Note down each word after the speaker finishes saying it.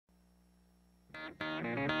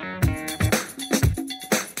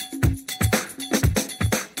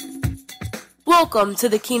Welcome to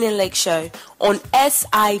the Keenan Lake Show on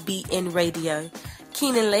SIBN Radio.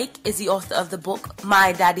 Keenan Lake is the author of the book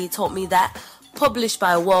My Daddy Taught Me That, published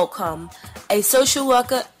by Welcome, a social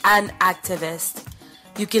worker and activist.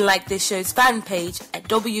 You can like this show's fan page at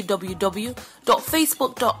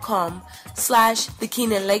www.facebook.com/The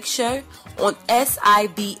Keenan Lake Show on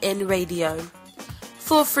SIBN Radio.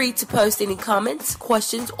 Feel free to post any comments,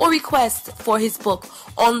 questions, or requests for his book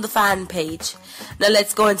on the fan page. Now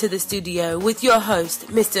let's go into the studio with your host,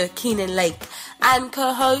 Mr. Keenan Lake, and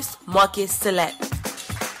co-host, Marcus Select.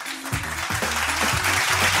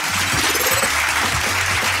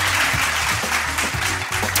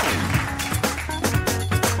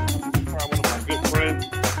 One of my good friends.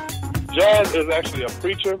 Jazz is actually a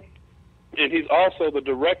preacher, and he's also the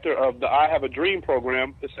director of the I Have a Dream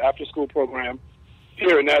program. It's an after-school program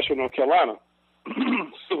here in Nashville, North Carolina.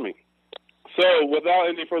 Excuse me. So, without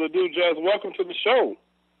any further ado, Jazz, welcome to the show.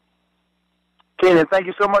 Kenan, thank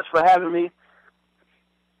you so much for having me.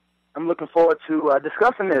 I'm looking forward to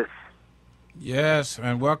discussing this. Yes,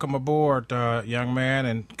 and welcome aboard, young man.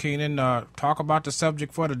 And Kenan, talk about the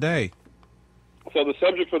subject for today. So, the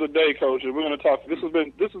subject for the day, Coach, is we're going to talk. This has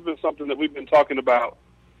been something that we've been talking about.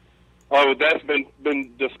 That's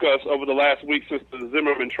been discussed over the last week since the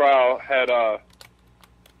Zimmerman trial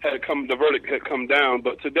the verdict had come down.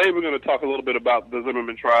 But today we're going to talk a little bit about the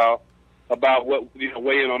Zimmerman trial, about weigh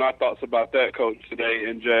in on our thoughts about that, Coach, today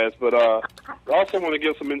in Jazz. But I also want to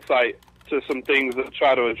give some insight to some things that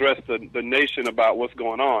try to address the nation about what's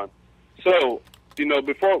going on. So,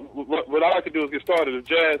 before what I like to do is get started with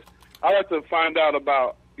Jazz. I like to find out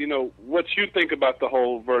about what you think about the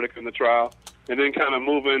whole verdict in the trial, and then kind of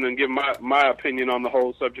move in and give my opinion on the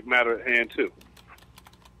whole subject matter at hand too.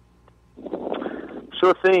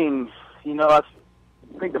 Sure thing. I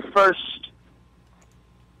think the first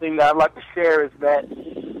thing that I'd like to share is that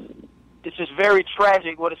it's just very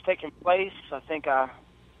tragic what has taken place. I think I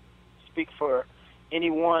speak for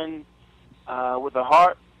anyone with a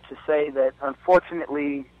heart to say that,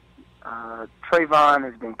 unfortunately, Trayvon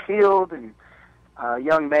has been killed, and a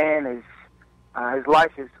young man his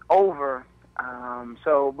life is over.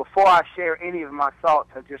 So before I share any of my thoughts,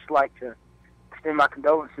 I'd just like to extend my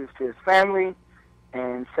condolences to his family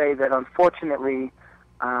and say that, unfortunately,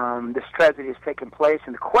 this tragedy has taken place.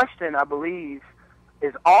 And the question, I believe,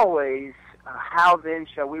 is always, how then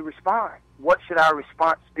shall we respond? What should our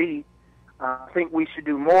response be? I think we should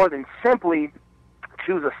do more than simply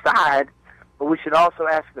choose a side, but we should also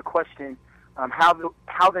ask the question, how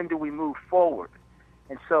then do we move forward?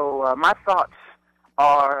 And so my thoughts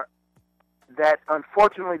are that,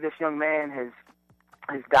 unfortunately, this young man has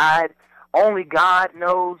died. Only God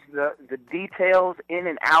knows the details in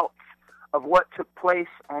and out of what took place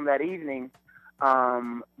on that evening.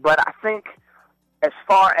 But I think, as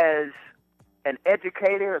far as an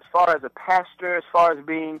educator, as far as a pastor, as far as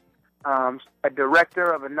being a director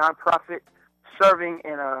of a nonprofit serving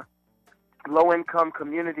in a low-income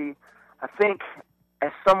community, I think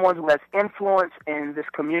as someone who has influence in this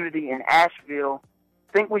community in Asheville,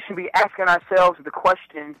 I think we should be asking ourselves the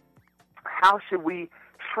question, how should we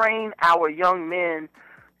train our young men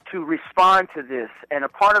to respond to this? And a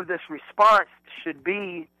part of this response should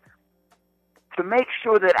be to make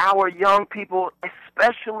sure that our young people,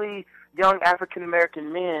 especially young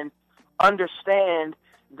African-American men, understand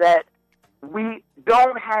that we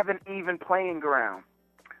don't have an even playing ground.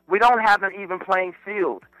 We don't have an even playing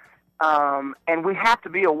field. And we have to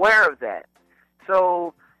be aware of that.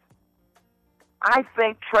 So I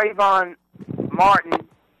think Trayvon Martin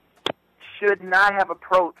should not have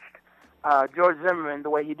approached George Zimmerman the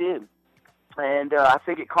way he did. And I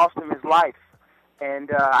think it cost him his life. And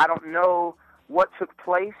I don't know what took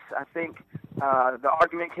place. I think the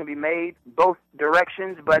argument can be made both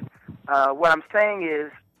directions. But what I'm saying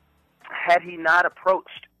is, had he not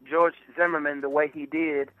approached George Zimmerman the way he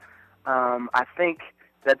did, I think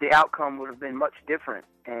that the outcome would have been much different.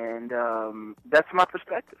 And that's my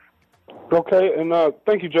perspective. Okay, and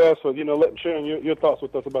thank you, Jazz, for sharing your thoughts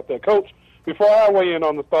with us about that. Coach, before I weigh in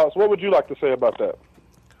on the thoughts, what would you like to say about that?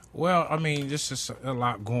 Well, I mean, there's just a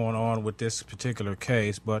lot going on with this particular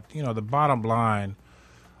case, but the bottom line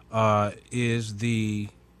is the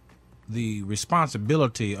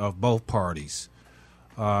responsibility of both parties.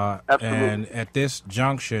 And at this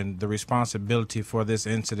junction, the responsibility for this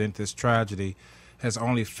incident, this tragedy, has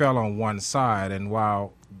only fell on one side. And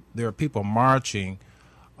while there are people marching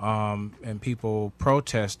and people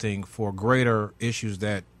protesting for greater issues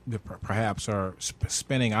that perhaps are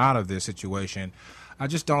spinning out of this situation, I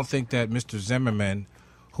just don't think that Mr. Zimmerman,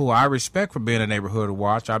 who I respect for being a neighborhood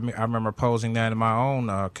watch. I remember opposing that in my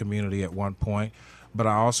own community at one point, but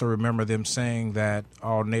I also remember them saying that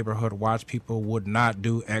all neighborhood watch people would not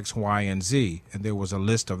do X, Y, and Z, and there was a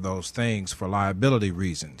list of those things for liability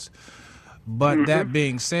reasons. But that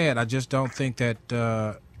being said, I just don't think that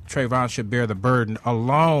Trayvon should bear the burden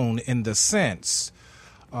alone in the sense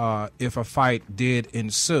if a fight did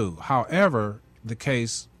ensue. However, the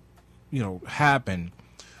case, happened.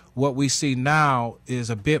 What we see now is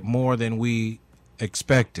a bit more than we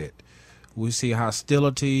expected. We see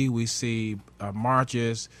hostility. We see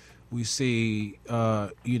marches. We see,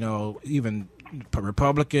 even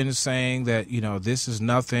Republicans saying that, this is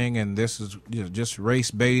nothing and this is just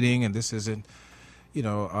race baiting and this isn't,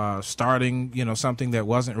 starting, something that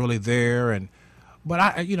wasn't really there.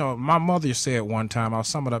 But my mother said one time, I'll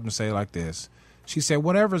sum it up and say it like this. She said,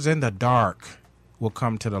 whatever's in the dark will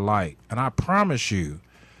come to the light. And I promise you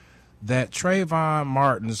that Trayvon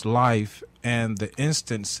Martin's life and the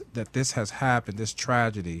instance that this has happened, this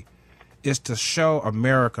tragedy, is to show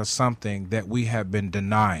America something that we have been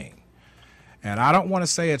denying. And I don't want to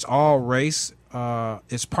say it's all race.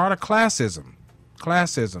 It's part of classism,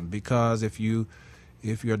 because if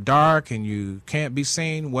you're dark and you can't be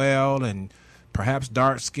seen well and perhaps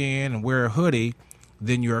dark skin and wear a hoodie,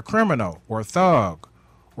 then you're a criminal or a thug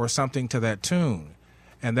or something to that tune.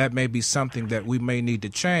 And that may be something that we may need to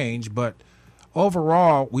change. But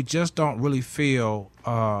overall, we just don't really feel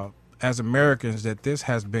as Americans that this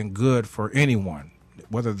has been good for anyone,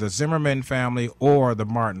 whether the Zimmerman family or the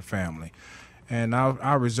Martin family. And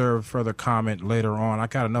I'll reserve further comment later on. I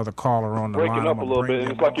got another caller on the line. Breaking up a little bit.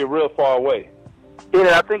 It's like you're real far away.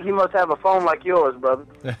 Yeah, I think he must have a phone like yours, brother.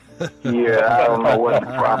 Yeah, I don't know what the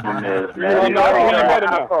problem is.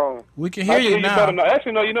 We can hear you now.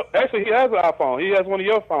 Actually, he has an iPhone. He has one of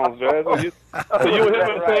your phones, Jazz. So you and him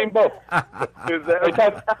in the same boat.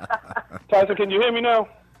 Tyson, can you hear me now?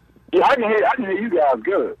 Yeah, I can hear you guys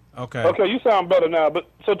good. Okay, you sound better now. But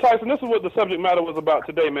so Tyson, this is what the subject matter was about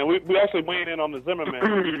today, man. We actually weighed in on the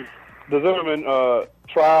Zimmerman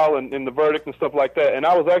trial and the verdict and stuff like that. And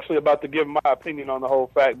I was actually about to give my opinion on the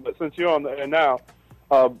whole fact, but since you're on the air now,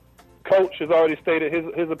 Coach has already stated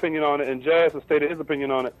his opinion on it, and Jazz has stated his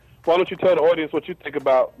opinion on it. Why don't you tell the audience what you think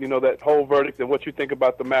about that whole verdict and what you think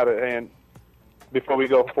about the matter at hand before we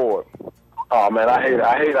go forward? Oh man, I hate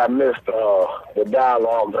I missed the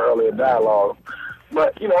earlier dialogue.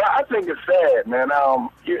 But I think it's sad, man. There are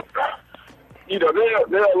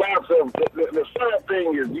lots of the sad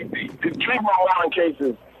thing is the treatment line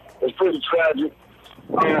cases is pretty tragic.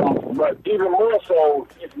 But even more so,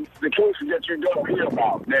 the cases that you don't hear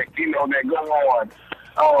about that that go on.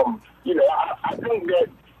 I think that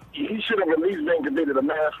he should have at least been convicted of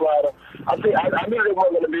manslaughter. I knew they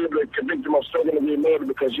weren't going to be able to convict him of second degree murder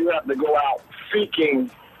because you have to go out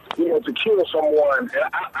seeking, to kill someone. And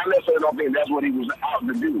I necessarily don't think that's what he was out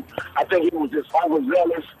to do. I think he was just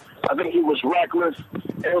overzealous. I think he was reckless.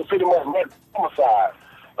 And it was pretty much homicide.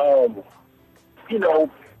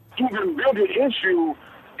 Even bigger issue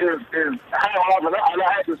is how often, and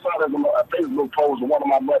I actually saw that on a Facebook post with one of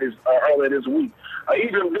my buddies earlier this week.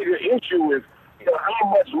 Even bigger issue is how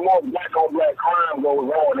much more black-on-black crime goes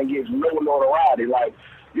on and gets no notoriety. Like,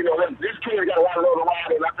 this case got a lot of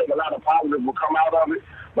notoriety, and I think a lot of positives will come out of it.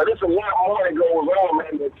 But it's a lot more that goes on,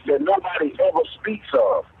 man, that nobody ever speaks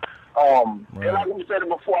of. Right. And like we said it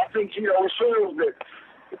before, I think, it shows that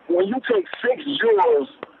when you take 6 jurors,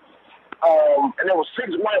 and there were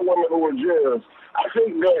 6 white women who were jurors, I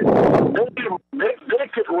think that they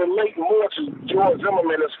could relate more to George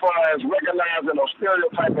Zimmerman as far as recognizing or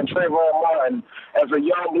stereotyping Trayvon Martin as a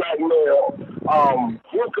young black male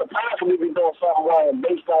who could possibly be doing something wrong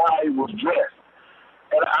based on how he was dressed.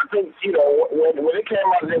 And I think, when it came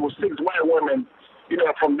out there were 6 white women,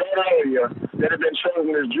 from that area that had been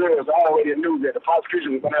chosen as jurors, I already knew that the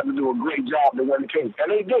prosecution was going to have to do a great job to win the case.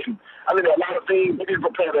 And they didn't. I think there were a lot of things. They didn't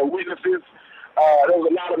prepare their witnesses. There was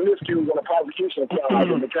a lot of miscues on the prosecution side,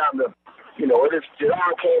 and the kind of, it all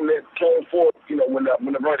came forth, when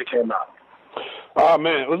the verdict came out.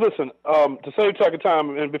 Man, well, listen, to save track of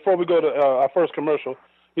time, and before we go to our first commercial,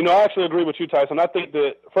 I actually agree with you, Tyson. I think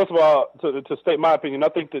that, first of all, to state my opinion, I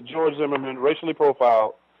think that George Zimmerman racially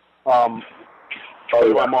profiled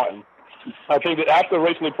Trayvon Martin. I think that after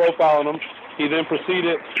racially profiling him, he then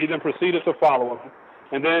proceeded to follow him,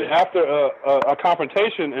 and then after a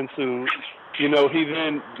confrontation ensued, he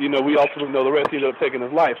then, we ultimately know the rest. He ended up taking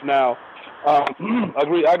his life. Now, I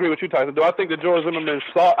agree with you, Tyson. Do I think that George Zimmerman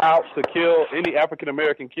sought out to kill any African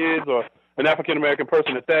American kids or an African American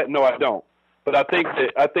person at that? No, I don't. But I think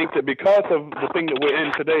that because of the thing that we're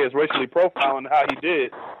in today is racially profiling how he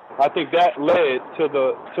did, I think that led to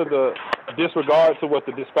the disregard to what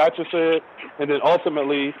the dispatcher said, and then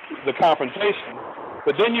ultimately the confrontation.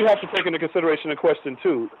 But then you have to take into consideration a question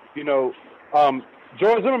too. You know,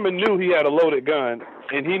 George Zimmerman knew he had a loaded gun,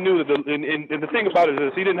 and he knew that and the thing about it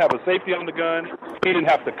is he didn't have a safety on the gun. He didn't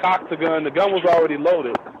have to cock the gun. The gun was already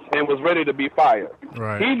loaded and was ready to be fired.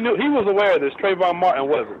 Right. He was aware of this. Trayvon Martin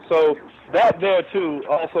wasn't. So that there too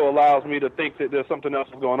also allows me to think that there's something else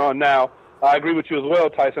going on. Now, I agree with you as well,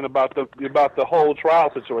 Tyson, about the whole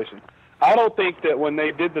trial situation. I don't think that when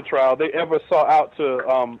they did the trial, they ever sought out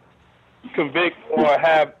to convict or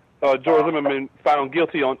have George Zimmerman found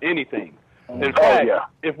guilty on anything. In fact,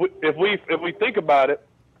 if we think about it,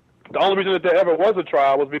 the only reason that there ever was a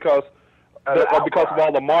trial was because of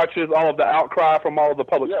all the marches, all of the outcry from all of the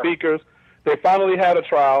public speakers. They finally had a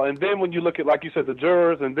trial, and then when you look at, like you said, the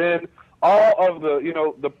jurors, and then all of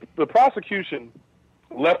the prosecution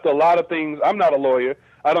left a lot of things. I'm not a lawyer.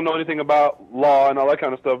 I don't know anything about law and all that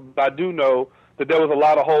kind of stuff. But I do know that there was a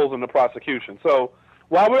lot of holes in the prosecution. So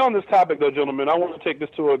while we're on this topic, though, gentlemen, I want to take this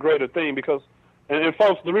to a greater thing because, and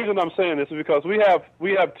folks, the reason I'm saying this is because we have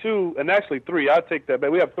two, and actually three. I take that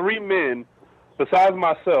back. We have three men besides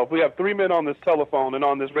myself. We have three men on this telephone and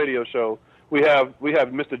on this radio show. We have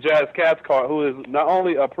Mr. Jazz Cathcart, who is not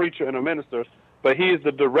only a preacher and a minister, but he is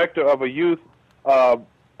the director of a youth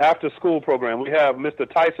after-school program. We have Mr.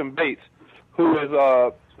 Tyson Bates, who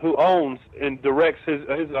owns and directs his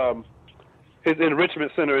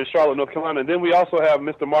enrichment center in Charlotte, North Carolina. And then we also have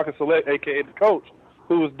Mr. Marcus Select, a.k.a. the coach,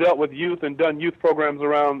 who has dealt with youth and done youth programs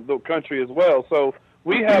around the country as well. So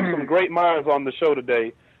we have some great minds on the show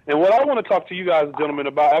today. And what I want to talk to you guys, gentlemen,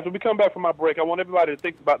 about, after we come back from our break, I want everybody to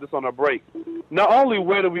think about this on our break. Not only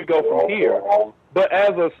where do we go from here, but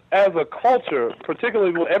as a culture,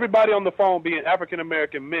 particularly with everybody on the phone being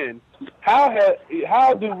African-American men, how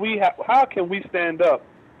can we stand up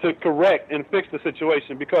to correct and fix the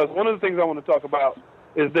situation? Because one of the things I want to talk about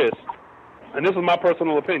is this, and this is my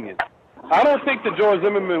personal opinion. I don't think that George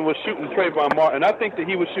Zimmerman was shooting Trayvon Martin. I think that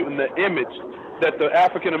he was shooting the image that the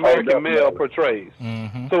African-American male portrays.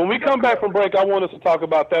 Mm-hmm. So when we come back from break, I want us to talk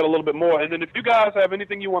about that a little bit more. And then if you guys have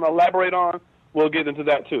anything you want to elaborate on, we'll get into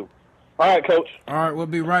that too. All right, Coach. All right, we'll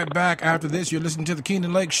be right back after this. You're listening to the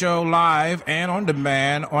Keenan Lake Show live and on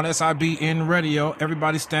demand on SIBN Radio.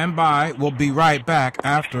 Everybody stand by. We'll be right back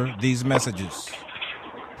after these messages.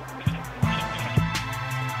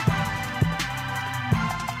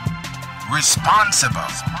 Responsible.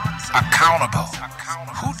 Accountable.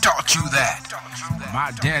 Who taught you that?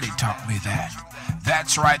 My daddy taught me that.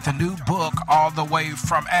 That's right, the new book all the way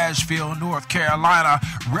from Asheville, North Carolina,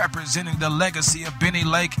 representing the legacy of Benny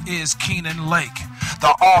Lake is Keenan Lake,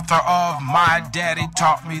 the author of My Daddy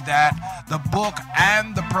Taught Me That, the book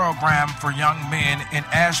and the program for young men in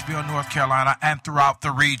Asheville, North Carolina, and throughout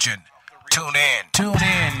the region. Tune in to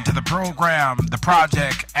the program, the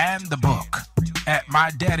project, and the book at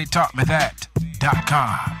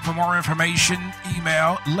MyDaddyTaughtMeThat.com. For more information,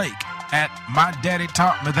 email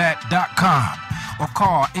lake@MyDaddyTaughtMeThat.com or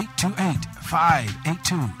call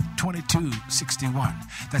 828-582-2261.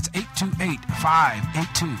 That's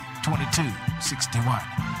 828-582-2261.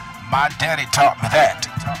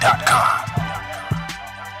 MyDaddyTaughtMeThat.com.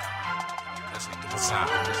 Listening to the sound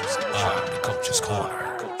of the Coach's Corner.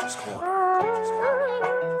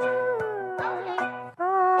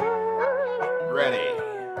 Ready,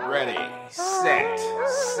 set,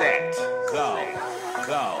 go.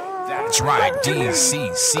 That's right,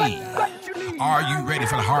 DCC. Are you ready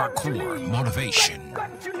for the hardcore motivation,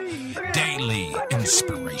 daily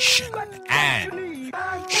inspiration, and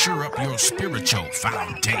sure up your spiritual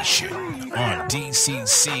foundation on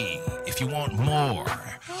DCC? If you want more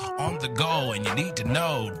on the go and you need to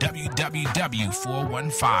know,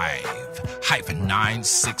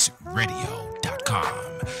 www.415-96radio.com.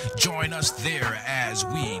 Join us there as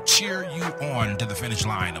we cheer you on to the finish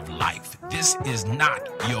line of life. This is not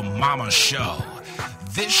your mama's show.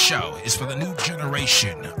 This show is for the new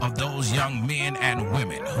generation of those young men and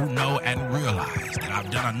women who know and realize that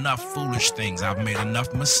I've done enough foolish things, I've made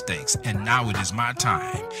enough mistakes, and now it is my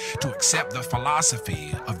time to accept the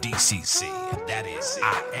philosophy of DCC. And that is,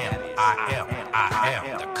 I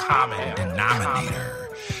am the common denominator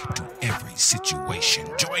to every situation.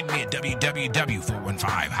 Join me at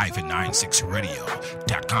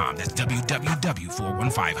www.415-96radio.com. That's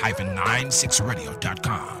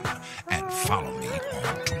www.415-96radio.com. And follow me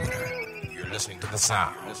on Twitter. You're listening to the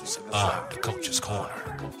sounds of the Coach's Corner.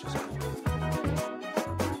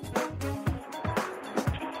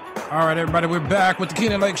 All right, everybody, we're back with the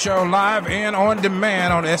Keenan Lake Show live and on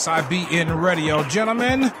demand on SIBN Radio.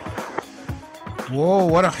 Gentlemen, Whoa,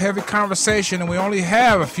 what a heavy conversation, and we only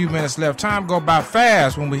have a few minutes left. Time go by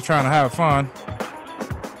fast when we're trying to have fun.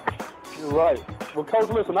 You're right. Well, Coach,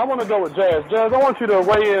 listen, I want to go with Jazz. Jazz, I want you to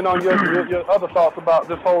weigh in on your other thoughts about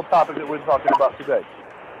this whole topic that we're talking about today.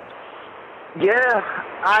 Yeah,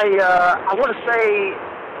 I want to say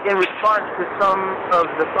in response to some of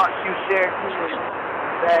the thoughts you shared,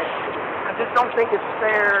 that I just don't think it's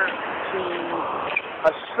fair to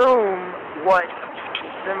assume what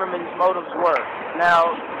Zimmerman's motives were.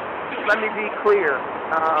 Now, let me be clear.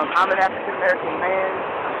 I'm an African-American man.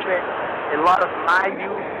 I spent a lot of my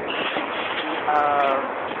youth...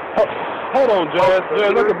 hold on, Jazz.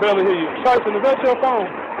 Jazz, I can barely hear you. Tyson, is that your phone?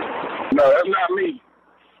 No, that's not me.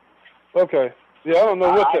 Okay. Yeah, I don't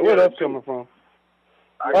know where that's coming from.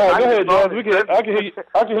 All right, go ahead, Jazz. I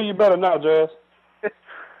can hear you better now, Jazz.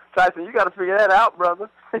 Tyson, you got to figure that out, brother.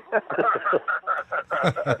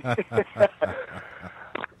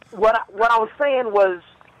 What I was saying was,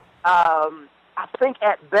 I think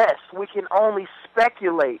at best we can only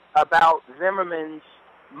speculate about Zimmerman's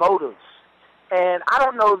motives. And I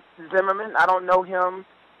don't know Zimmerman. I don't know him.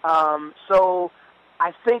 So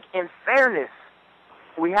I think in fairness,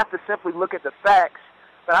 we have to simply look at the facts.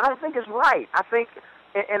 But I don't think it's right. I think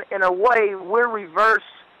in a way we're reverse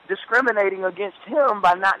discriminating against him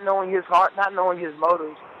by not knowing his heart, not knowing his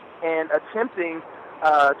motives, and attempting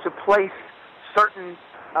to place certain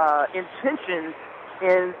intentions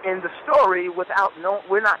in the story without knowing.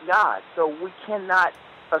 We're not God, so we cannot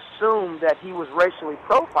assume that he was racially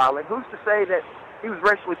profiling. Who's to say that he was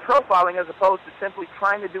racially profiling as opposed to simply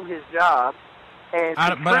trying to do his job and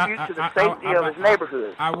contribute to the safety of his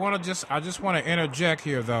neighborhood? I just want to interject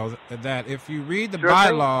here, though, that if you read the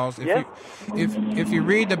bylaws, if you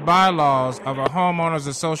read the bylaws of a homeowners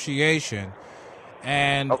association,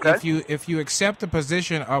 and if you accept the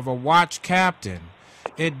position of a watch captain,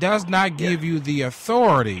 it does not give you the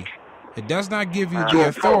authority. It does not give you the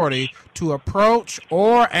authority to approach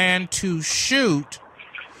and to shoot.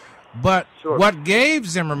 But what gave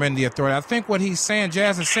Zimmerman the authority, I think what he's saying,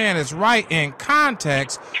 Jazz is saying, is right in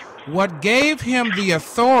context. What gave him the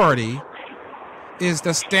authority is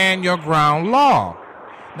the stand your ground law.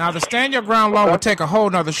 Now, the stand your ground law would take a whole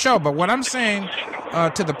nother show, but what I'm saying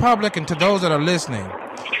to the public and to those that are listening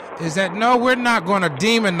is that, no, we're not going to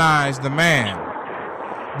demonize the man.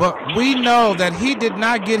 But we know that he did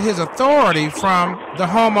not get his authority from the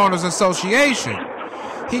homeowners association.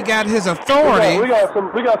 He got his authority. We got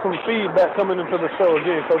some feedback coming into the show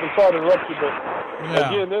again, so I'm sorry to interrupt you, but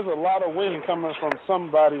again, there's a lot of wind coming from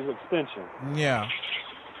somebody's extension. Yeah.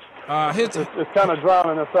 It's kind of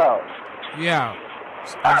drowning us out. Yeah.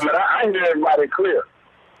 I hear everybody clear.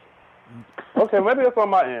 Okay, maybe it's on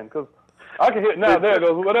my end, because I can hit now. There it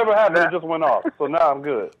goes. Whatever happened, it just went off. So now I'm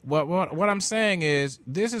good. What I'm saying is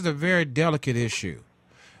this is a very delicate issue,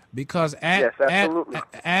 because at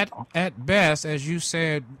best, as you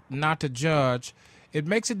said, not to judge, it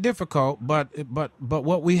makes it difficult. But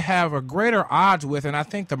what we have a greater odds with, and I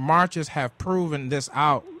think the marches have proven this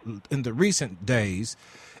out in the recent days,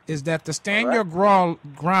 is that the stand your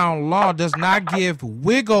ground law does not give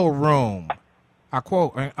wiggle room. I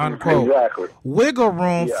quote, unquote, wiggle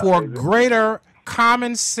room for greater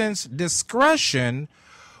common sense discretion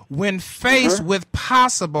when faced with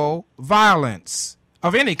possible violence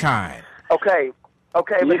of any kind. Okay, but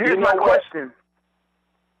here's my question.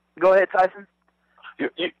 Go ahead, Tyson.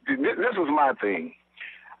 This is my thing.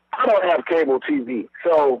 I don't have cable TV,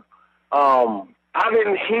 so I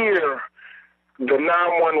didn't hear the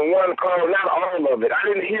 911 call, not all of it. I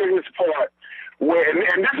didn't hear his part. And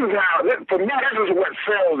this is how, for me, this is what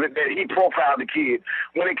sells it, that he profiled the kid.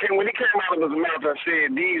 When he came out of his mouth and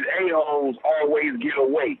said, these a-holes always get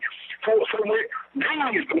away. So when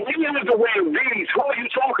you use the word these, who are you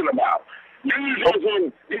talking about? These as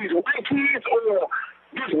in these white kids, or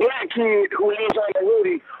this black kid who is on the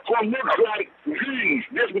hoodie who looks like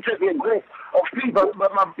this particular group of people?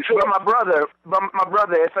 But my brother,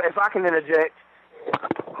 if I can interject,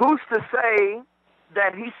 who's to say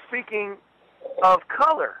that he's speaking of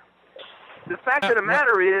color? The fact of the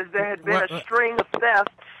matter is there had been a string of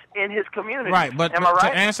thefts in his community. Right, but am I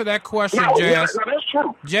right? To answer that question, Jazz, that's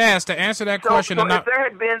true. Jazz, to answer that question, so if there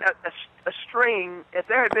had been a string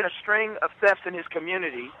of thefts in his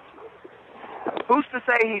community, who's to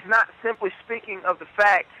say he's not simply speaking of the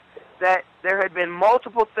fact that there had been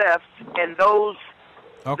multiple thefts and those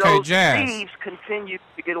Jazz, thieves continue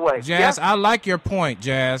to get away? Jazz, I like your point,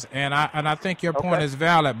 Jazz, and I think your point is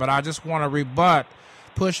valid, but I just want to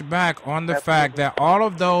push back on the fact that all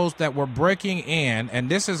of those that were breaking in, and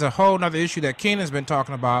this is a whole other issue that Keenan's been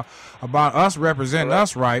talking about us representing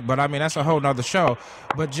us, right? But I mean, that's a whole nother show.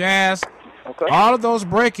 But Jazz, Okay. All of those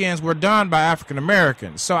break-ins were done by African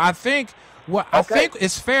Americans. So I think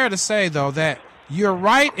it's fair to say, though, that you're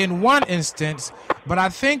right in one instance, but I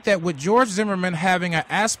think that with George Zimmerman having an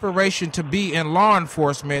aspiration to be in law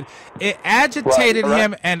enforcement, it agitated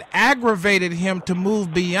him and aggravated him to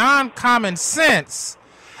move beyond common sense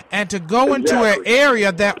and to go into an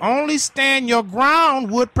area that only stand your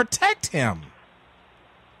ground would protect him.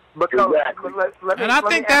 I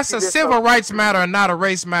think that's a civil rights matter and not a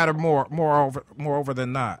race matter moreover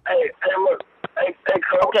than not. Hey, look, Coach,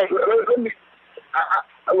 okay. Let me.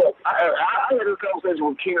 I had this conversation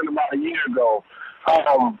with Keenan about a year ago.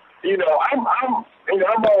 I'm a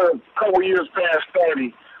couple years past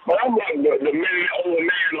 30, but I'm like the old man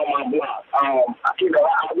on my block. I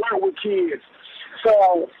work with kids, so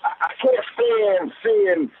I can't stand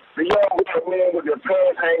seeing the young black men with their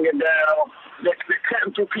pants hanging down. They're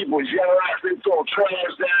cutting through people's yards, they throw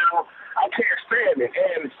trash down. I can't stand it.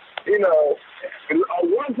 And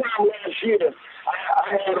one time last year, I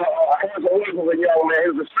had a work with a young man. He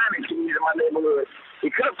was a Hispanic kid in my neighborhood. He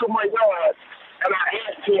cut through my yard, and I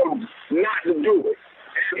asked him not to do it.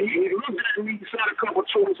 And he looked at me, said a couple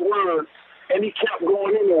choice words, and he kept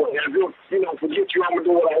going anyway. I just, forget you, I'm going to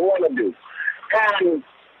do what I want to do. And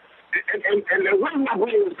the reason I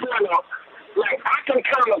bring this point up, like, I can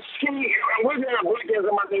kind of see, and we're going to break-ins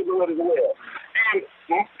in my neighborhood as well. And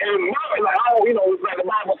it's like the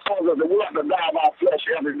Bible tells us that we have to die of our flesh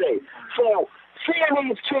every day. So, seeing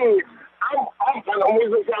these kids, I'm the old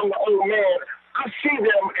man, I see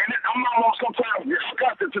them, and I'm almost sometimes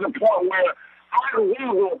disgusted to the point where I'd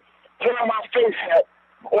rather put on my face hat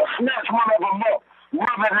or snatch one of them up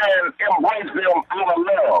rather than embrace them out of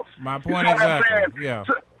love. My point exactly, yeah.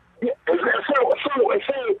 So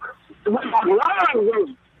my line was,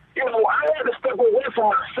 I had to step away from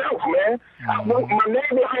myself, man. My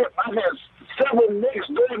neighborhood, I've had several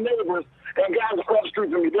next-door neighbors and guys across the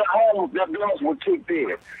street from me, their homes, their doors were kicked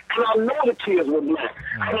in. And I know the kids were black.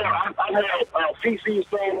 I had feces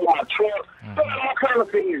thrown in my truck, all kind of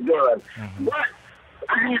things done. But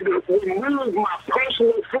I had to remove my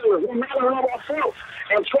personal feelings, no matter how I felt,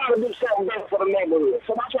 and try to do something better for the neighborhood.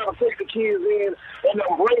 So I try to take the kids in and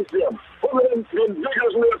embrace them. Other than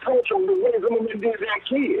vigorously approach them the way Zimmerman did that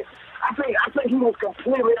kid. I think he was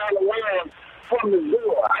completely out of line from the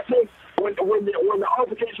door. I think when the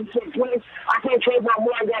altercation took place, I think Trayvon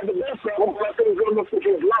Martin got the best of him, but I think Zimmerman took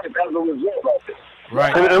his life as a result of it.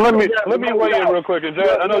 Right. And let me weigh in real quick. And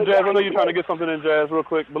Jazz, I know you're trying to get something in, Jazz, real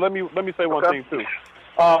quick, but let me say one thing too.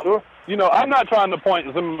 I'm not trying to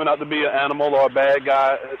point Zimmerman out to be an animal or a bad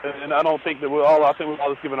guy, and I don't think that we're all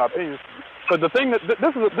just giving our opinions. But the thing that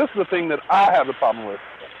this is the thing that I have the problem with.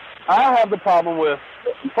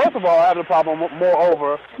 First of all, I have the problem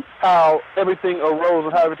moreover how everything arose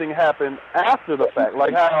and how everything happened after the fact,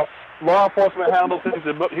 like how law enforcement handled things.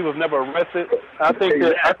 He was never arrested. I think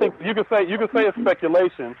you could say it's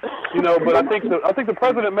speculation, but I think the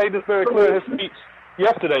president made this very clear in his speech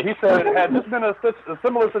yesterday. He said, had this been a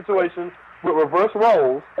similar situation with reverse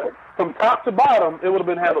roles, from top to bottom, it would have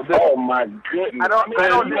been handled differently. Oh my goodness! I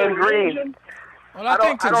don't disagree. Well, I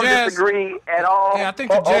don't disagree at all. Yeah, I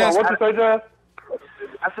think the Jazz. What you say, Jazz?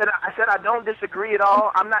 I said I don't disagree at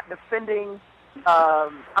all. I'm not defending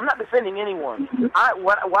anyone.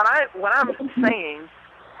 What I'm saying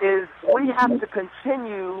is we have to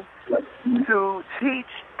continue to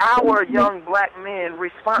teach our young black men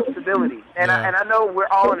responsibility, and I know we're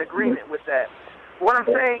all in agreement with that. What I'm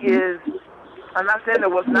saying is, I'm not saying there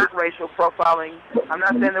was not racial profiling. I'm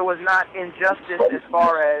not saying there was not injustice as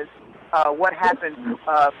far as what happened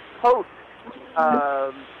post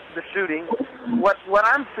the shooting. What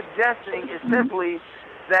I'm suggesting is simply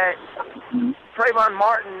that Trayvon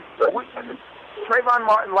Martin,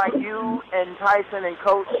 like you and Tyson and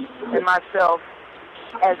Coach and myself,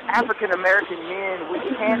 as African American men, we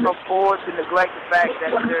can't afford to neglect the fact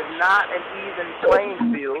that there's not an even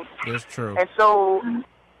playing field. That's true.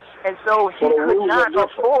 And so he could not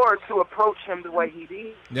afford to approach him the way he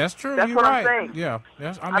did. That's true. That's what I'm saying. Yeah.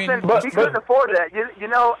 I mean, he couldn't afford that.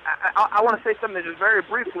 I want to say something just very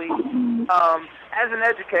briefly. As an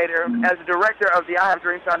educator, as a director of the I Have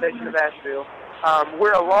Dreams Foundation of Asheville,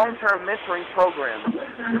 we're a long-term mentoring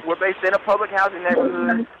program. We're based in a public housing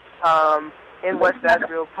neighborhood in West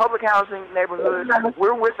Asheville. Public housing neighborhood.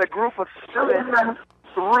 We're with a group of students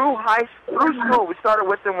through school. We started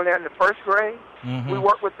with them when they're in the first grade. We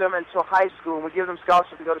work with them until high school, and we give them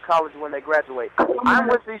scholarships to go to college when they graduate. I'm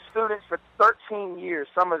with these students for 13 years,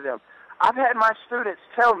 some of them. I've had my students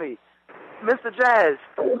tell me, Mr. Jazz,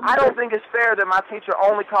 I don't think it's fair that my teacher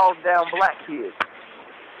only calls down black kids.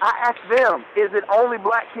 I ask them, is it only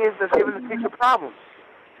black kids that's giving the teacher problems?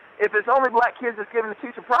 if it's only black kids that's giving the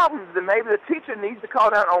teacher problems, then maybe the teacher needs to call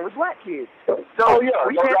down only black kids. So we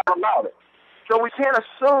can't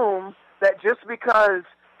assume that just because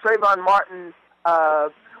Trayvon Martin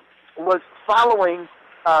was following,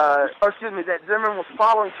 that Zimmerman was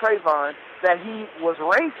following Trayvon, that he was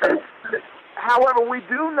racist. However, we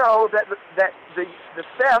do know that the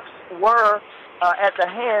thefts were at the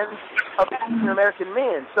hands of African American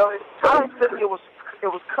men. So I don't think it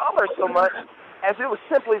was color so much as it was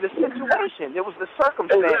simply the situation. It was the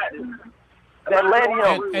circumstances that led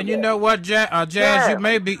him. And you know what, Jazz,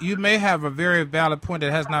 you may have a very valid point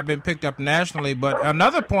that has not been picked up nationally, but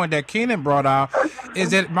another point that Keenan brought out is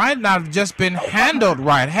that it might not have just been handled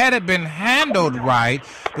right. Had it been handled right,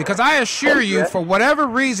 because I assure you, for whatever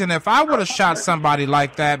reason, if I would have shot somebody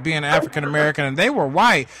like that, being African American, and they were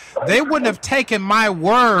white, they wouldn't have taken my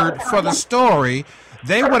word for the story.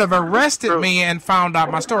 They would have arrested me and found out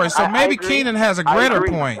my story. So maybe Keenan has a greater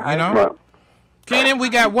point, you know? Keenan, we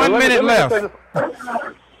got 1 minute left.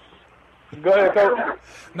 Go ahead, Coach.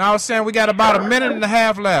 No, I was saying we got about a minute and a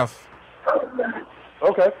half left.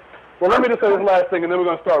 Okay. Well, let me just say this last thing, and then we're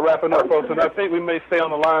going to start wrapping up, folks. And I think we may stay on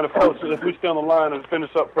the line, if we stay on the line and finish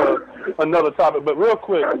up for another topic. But real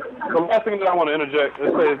quick, the last thing that I want to interject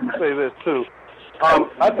is say this, too.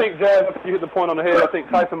 I think, Jazz, you hit the point on the head. I think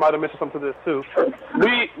Tyson might have mentioned something to this, too.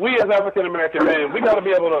 We as African-American men, we got to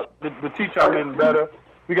be able to teach our men better.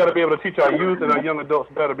 We got to be able to teach our youth and our young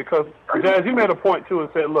adults better because, Jazz, you made a point, too, and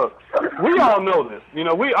said, look, we all know this. You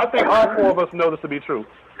know, I think all four of us know this to be true.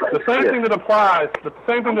 The same thing that applies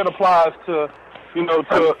to, you know,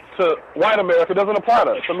 to white America doesn't apply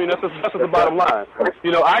to us. I mean, that's just the bottom line.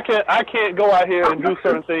 You know, I can't go out here and do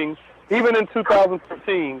certain things. Even in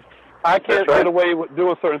 2013, I can't get away with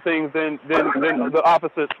doing certain things than the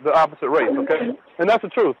opposite race. Okay, and that's the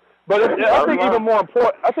truth. But I think even more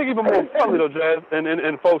importantly, though, Jazz,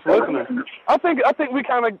 and folks listening, I think we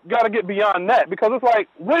kind of got to get beyond that because it's like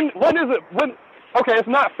when is it? Okay, it's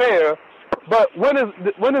not fair, but when is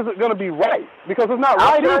it going to be right? Because it's not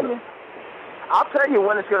right either. I'll tell you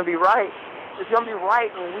when it's going to be right. It's going to be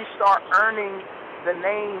right when we start earning the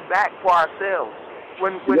name back for ourselves.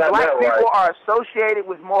 When black people are associated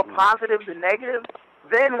with more positive than negative,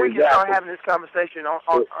 then we can start having this conversation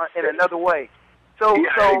on in another way.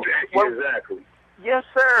 Exactly. Yes,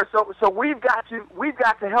 sir. So we've got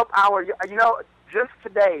to help our. You know, just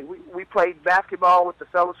today we played basketball with the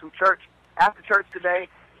fellows from church after church today.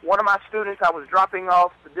 One of my students I was dropping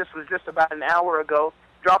off. This was just about an hour ago.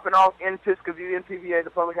 Dropping off in Piscaview, NPVA,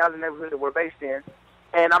 the public housing neighborhood that we're based in.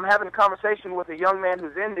 And I'm having a conversation with a young man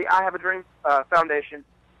who's in the I Have a Dream Foundation.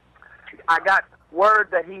 I got word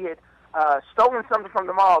that he had stolen something from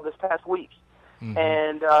the mall this past week. Mm-hmm.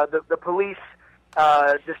 And the police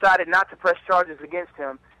decided not to press charges against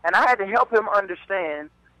him. And I had to help him understand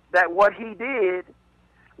that what he did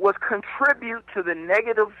was contribute to the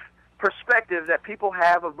negative perspective that people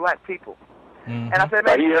have of black people. Mm-hmm. And I said,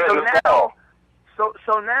 man,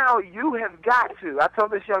 so now you have got to, I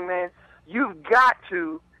told this young man, you've got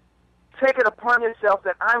to take it upon yourself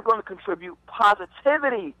that I'm going to contribute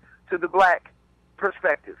positivity to the black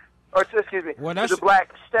perspective, or to the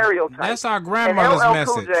black stereotype. That's our grandmother's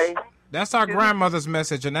message. That's our grandmother's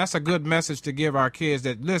message, and that's a good message to give our kids.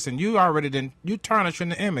 That listen, you tarnishing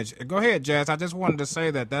the image. Go ahead, Jazz. I just wanted to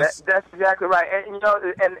say that. That's exactly right, and you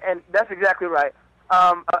know, and that's exactly right.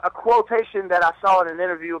 A quotation that I saw in an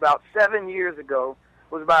interview about 7 years ago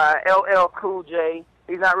was by LL Cool J.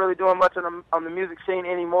 He's not really doing much on the music scene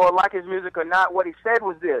anymore, like his music or not. What he said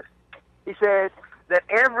was this. He said that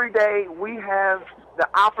every day we have the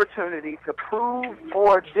opportunity to prove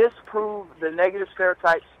or disprove the negative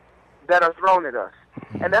stereotypes that are thrown at us.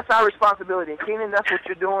 And that's our responsibility. And Keenan, that's what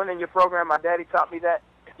you're doing in your program. My daddy taught me that.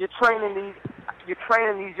 You're training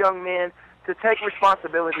these young men to take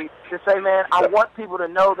responsibility, to say, man, I want people to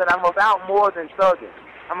know that I'm about more than thugging.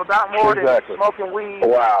 I'm about more than smoking weed,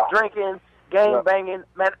 drinking, gang banging.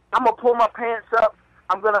 Man, I'm gonna pull my pants up.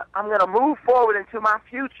 I'm gonna move forward into my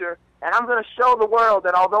future, and I'm gonna show the world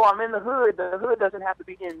that although I'm in the hood doesn't have to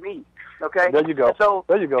be in me. Okay. There you go. And so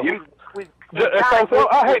there you go. I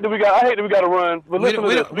hate that we got to run. But listen to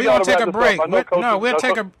this. We're gonna take a break.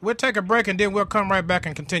 We'll take a break, and then we'll come right back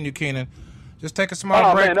and continue, Keenan. Just take a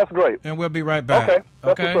small break. Man, that's great. And we'll be right back. Okay.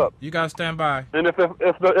 That's what's up. You guys stand by. And if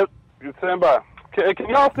you stand by. Can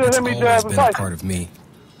y'all still hear me, Jazz? It's always been a part of me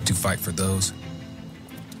to fight for those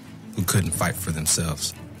who couldn't fight for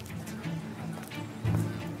themselves.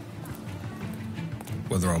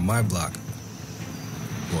 Whether on my block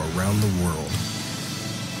or around the world.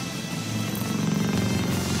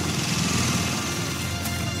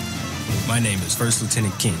 My name is First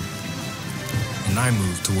Lieutenant King, and I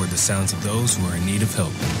move toward the sounds of those who are in need of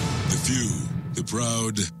help. The few, the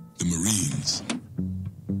proud, the Marines.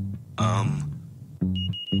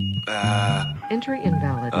 Entry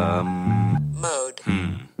invalid. Mode.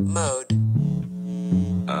 Mode.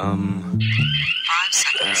 5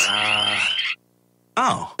 seconds.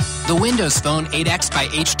 The Windows Phone 8X by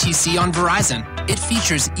HTC on Verizon. It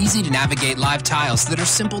features easy-to-navigate live tiles that are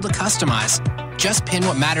simple to customize. Just pin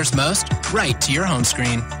what matters most right to your home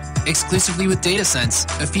screen. Exclusively with DataSense,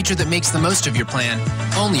 a feature that makes the most of your plan.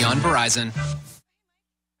 Only on Verizon.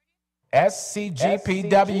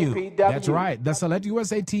 SCGPW. That's right. The Select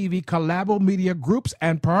USA TV Collabo Media Groups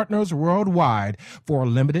and Partners Worldwide for a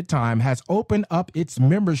limited time has opened up its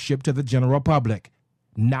membership to the general public.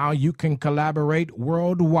 Now you can collaborate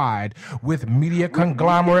worldwide with media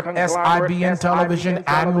conglomerate SIBN Television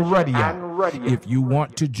and Radio. If you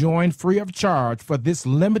want to join free of charge for this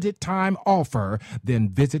limited time offer, then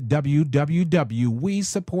visit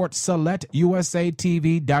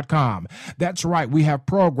www.WeSupportSelectUSATV.com. That's right, we have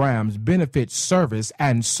programs, benefits, service,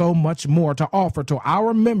 and so much more to offer to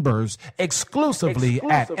our members exclusively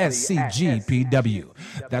at SCGPW.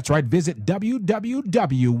 That's right, visit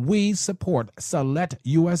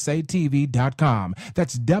www.WeSupportSelectUSATV.com.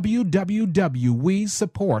 That's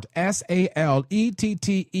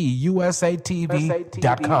www.WeSupportSALETTEUSATV.com. All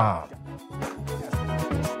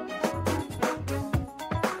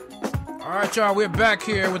right, y'all, we're back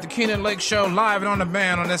here with the Keenan Lake Show live and on the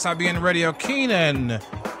band on SIBN Radio. Keenan,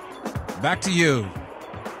 back to you.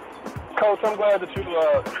 Coach, I'm glad that you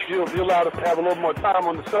allowed us to have a little more time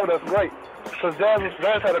on the show. That's great. Because Jazz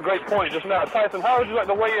had a great point just now. Tyson, how would you like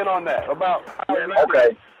to weigh in on that?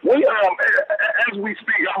 Okay. We as we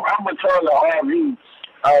speak, I'm returning to RV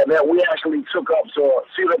that we actually took up to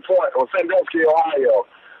Cedar Point or Sandusky, Ohio.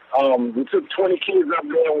 We took 20 kids up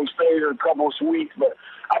there and we stayed a couple of weeks. But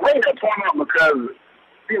I bring that point up because,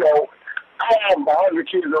 you know, I have 100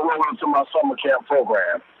 kids that roll into my summer camp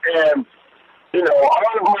program. And, you know,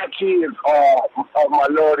 all of my kids are of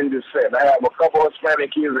minority descent. I have a couple of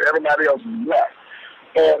Hispanic kids and everybody else is black.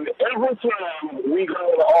 And every time we go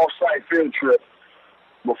on an off-site field trip,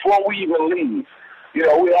 before we even leave, you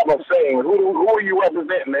know, we have a saying, who are you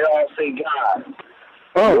representing? They all say God.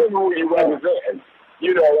 Who are you representing?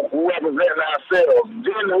 You know, who representing ourselves?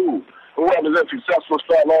 Then who represents Successful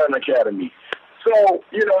Start Learning Academy? So,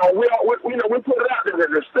 you know, we put it out there that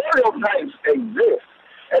the stereotypes exist.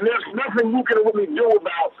 And there's nothing you can really do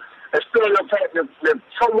about a stereotype that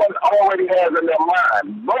someone already has in their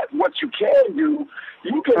mind. But what you can do,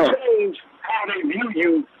 you can change how they view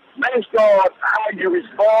you based on how you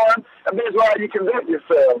respond and based on how you conduct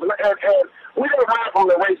yourself. And we don't hide from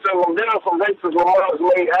the racism. There are some racist remarks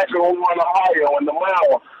made actually over in Ohio in the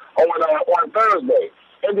mile on Thursday.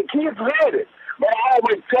 And the kids heard it. But I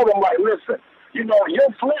always tell them, like, listen, you know, your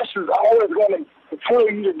flesh is always going to tell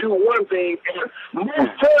you to do one thing, and most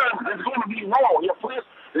times it's going to be wrong. Your flesh,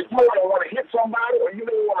 you may want to hit somebody or you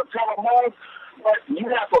may want to tell them off, but you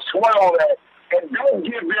have to swallow that and don't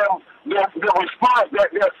give them the response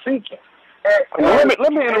that they're seeking.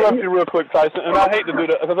 Let me interrupt you real quick, Tyson, and I hate to do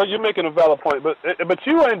that because you're making a valid point, but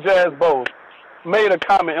you and Jazz both made a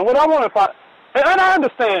comment, and what I want to find, and I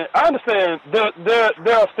understand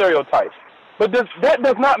there are stereotypes, but that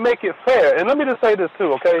does not make it fair. And let me just say this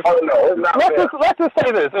too, okay? Oh no, it's not fair. Let's just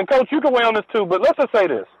say this, and Coach, you can weigh on this too, but let's just say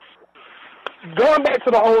this. Going back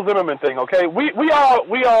to the whole Zimmerman thing, okay? We all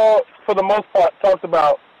for the most part talked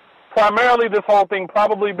about primarily this whole thing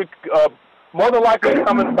probably more than likely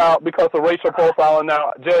coming about because of racial profiling.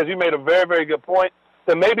 Now, Jazz, you made a very, very good point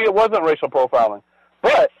that maybe it wasn't racial profiling,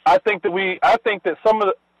 but I think the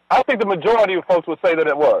majority of folks would say that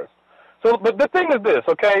it was. So, but the thing is this,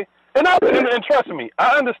 okay? And trust me,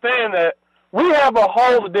 I understand that we have a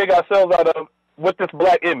hole to dig ourselves out of with this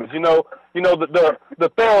black image. You know the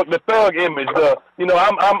thug image.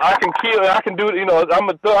 I can kill, I can do it. You know, I'm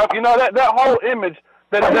a thug. You know that whole image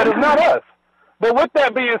that is not us. But with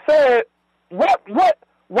that being said, why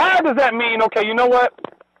does that mean? Okay, you know what?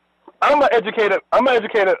 I'm an educated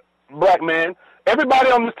black man. Everybody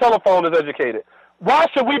on this telephone is educated. Why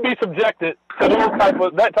should we be subjected to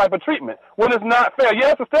that type of treatment when it's not fair?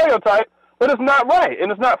 Yeah, it's a stereotype, but it's not right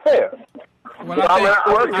and it's not fair. Well,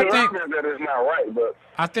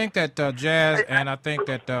 I think that Jazz and I think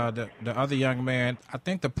that the other young man, I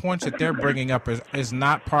think the points that they're bringing up is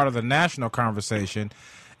not part of the national conversation,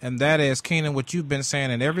 and that is, Keenan, what you've been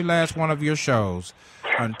saying in every last one of your shows.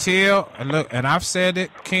 And I've said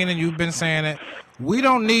it, Keenan, you've been saying it. We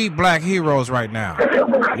don't need black heroes right now.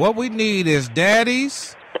 What we need is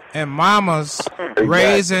daddies and mamas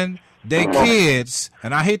raising they kids,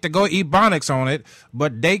 and I hate to go ebonics on it,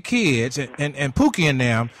 but they kids and Pookie and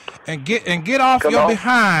them, and get off your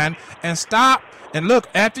behind and stop and look.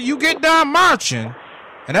 After you get done marching,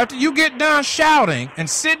 and after you get done shouting and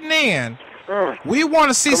sitting in, we want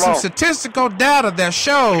to see some statistical data that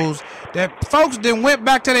shows that folks then went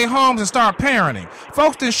back to their homes and started parenting.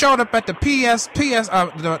 Folks then showed up at the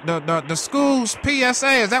the school's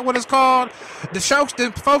PSA. Is that what it's called?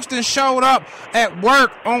 Folks then showed up at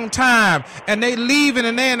work on time, and they leaving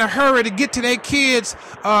and they in a hurry to get to their kids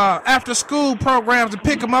after school programs to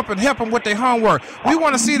pick them up and help them with their homework. We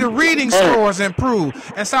want to see the reading scores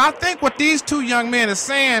improve. And so I think what these two young men are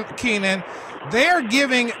saying, Keenan, they're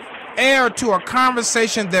giving air to a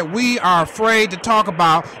conversation that we are afraid to talk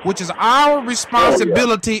about, which is our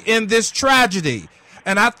responsibility in this tragedy.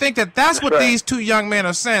 And I think that's what these two young men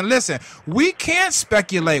are saying. Listen, we can't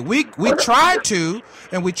speculate. We try to,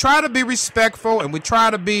 and we try to be respectful, and we try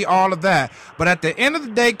to be all of that. But at the end of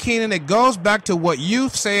the day, Keenan, it goes back to what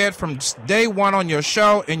you've said from day one on your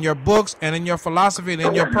show, in your books, and in your philosophy, and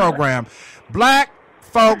in your program. Black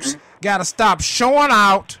folks got to stop showing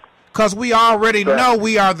out, because we already know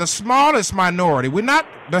we are the smallest minority. We're not,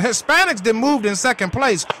 the Hispanics that moved in second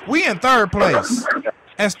place. We in third place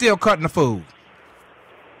and still cutting the food.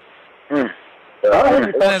 And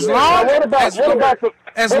as long as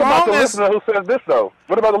the listener who says this, though?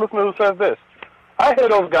 What about the listener who says this? I hear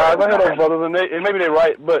those guys, I hear those brothers, and maybe they're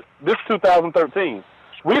right, but this 2013.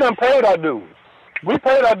 We done paid our dues. We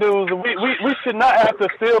paid our dues, and we should not have to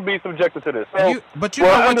still be subjected to this. So, know what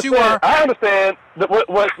you are. I understand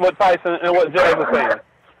what Tyson and what Jazz are saying.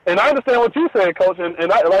 And I understand what you said, Coach, and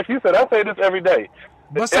like you said, I say this every day.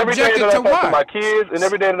 But every day that I talk to my kids and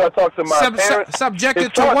every day that I talk to my parents.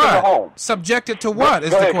 Subjected to what? Subjected to what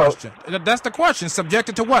is the question. That's the question.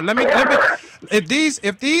 Subjected to what? Let me.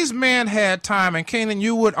 If these men had time, and Keenan,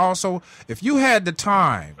 you would also, if you had the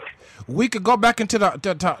time, we could go back into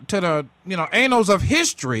the annals of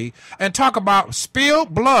history and talk about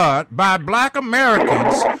spilled blood by black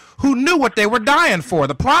Americans who knew what they were dying for.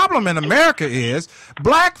 The problem in America is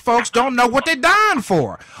black folks don't know what they're dying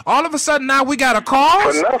for. All of a sudden now we got a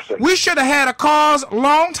cause. We should have had a cause a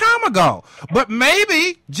long time ago. But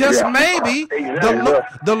maybe, just maybe,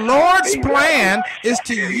 the Lord's plan is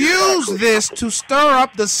to use this to stir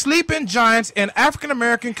up the sleeping giants in African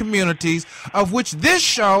American communities, of which this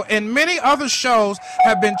show and many other shows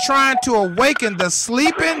have been trying to awaken the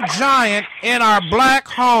sleeping giant in our black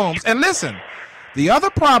homes. And listen, the other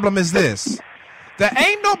problem is this. There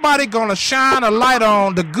ain't nobody going to shine a light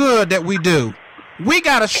on the good that we do. We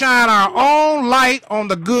got to shine our own light on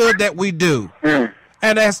the good that we do.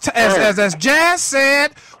 And as Jazz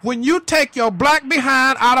said, when you take your black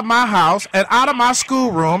behind out of my house and out of my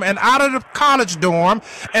schoolroom and out of the college dorm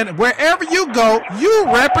and wherever you go, you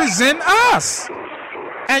represent us.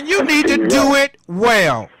 And you need to do it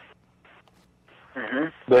well.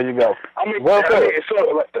 There you go.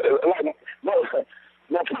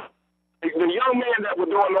 The young men that were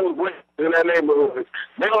doing those breaks in that neighborhood,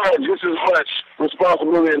 they all had just as much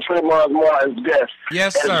responsibility in Trayvon Martin's death.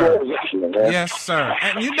 Yes, sir. Yes, sir.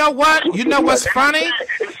 And you know what? You know what's funny?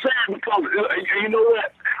 It's sad because, you know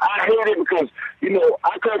what? I hate it because,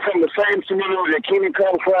 I come from the same community that Kenny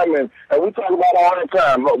comes from, and we talk about it all the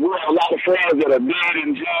time. But we have a lot of friends that are dead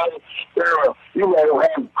in jail. They're,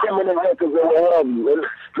 have criminal records and what have you. And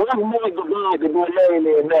those men are to be laying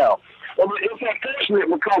there now. But it's unfortunate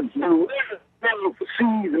because the world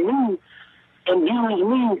sees me and views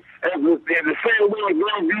me as the same way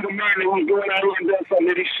God viewed the man that was going out here and done something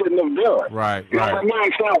that he shouldn't have done. Right, you know what I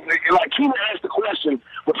mean? So, like Keena asked the question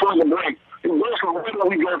before the break, where do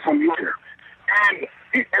we go from here?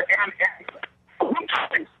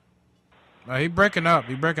 He breaking up.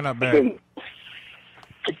 He breaking up bad. Can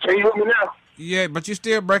you hear me now? Yeah, but you're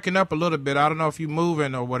still breaking up a little bit. I don't know if you're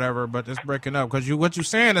moving or whatever, but it's breaking up because what you're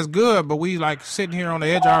saying is good, but we like sitting here on the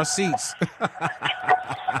edge of our seats.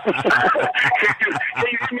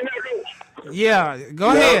 Yeah, go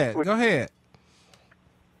ahead. Go ahead.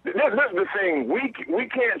 This is the thing. We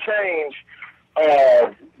can't change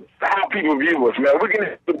how people view us, man. We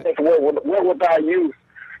can work with our youth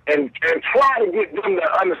and try to get them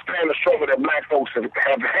to understand the struggle that black folks have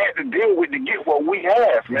had to deal with to get what we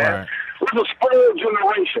have, man. Right. We're a spoiled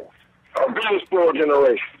generation, a very spoiled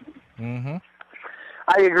generation. Mm-hmm.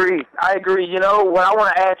 I agree. What I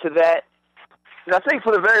want to add to that is I think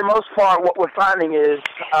for the very most part what we're finding is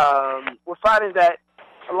that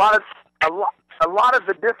a lot of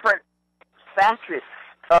the different facets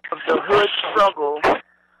of the hood struggle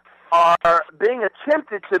are being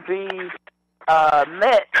attempted to be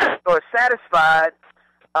met or satisfied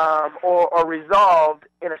or resolved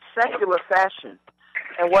in a secular fashion.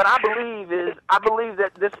 And what I believe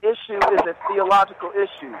that this issue is a theological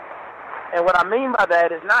issue. And what I mean by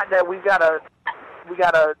that is not that we gotta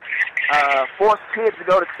force kids to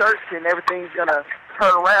go to church and everything's gonna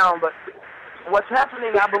turn around, but what's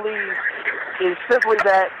happening, I believe, is simply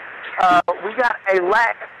that we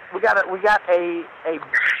got a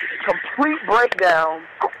complete breakdown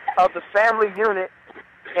of the family unit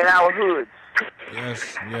in our hoods.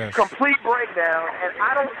 Yes, yes. Complete breakdown, and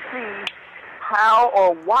I don't see how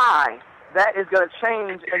or why that is going to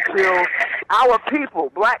change until our people,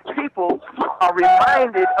 black people, are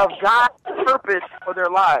reminded of God's purpose for their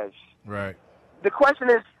lives. Right. The question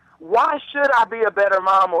is, why should I be a better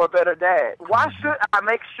mom or a better dad? Why should I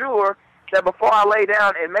make sure that before I lay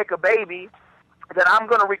down and make a baby, that I'm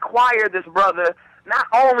going to require this brother not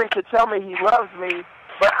only to tell me he loves me,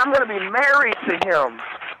 but I'm going to be married to him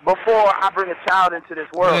before I bring a child into this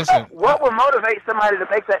world? Listen, what would motivate somebody to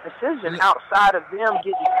make that decision outside of them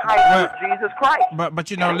getting tight with Jesus Christ?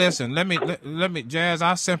 But you know, listen, let me, Jazz,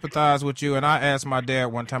 I sympathize with you, and I asked my dad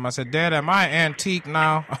one time, I said, Dad, am I antique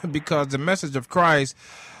now? Because the message of Christ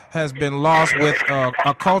has been lost with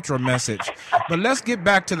a cultural message. But let's get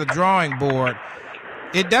back to the drawing board.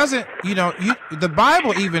 It doesn't, the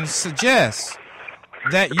Bible even suggests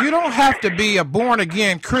that you don't have to be a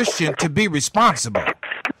born-again Christian to be responsible.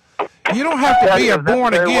 You don't have to be a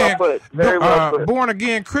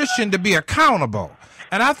born-again Christian to be accountable.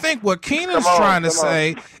 And I think what Keenan's trying to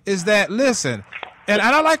say is that, listen, and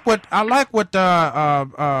I like what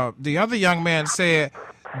the other young man said.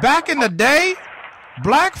 Back in the day,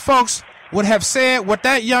 black folks would have said what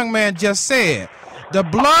that young man just said. The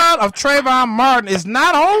blood of Trayvon Martin is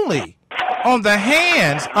not only on the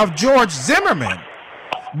hands of George Zimmerman,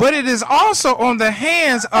 but it is also on the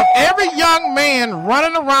hands of every young man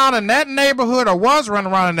running around in that neighborhood or was running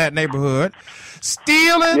around in that neighborhood,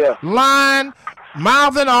 stealing, lying,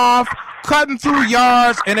 mouthing off, cutting through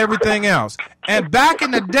yards, and everything else. And back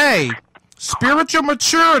in the day, spiritual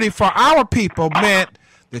maturity for our people meant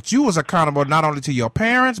that you was accountable not only to your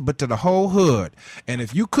parents, but to the whole hood. And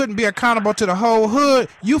if you couldn't be accountable to the whole hood,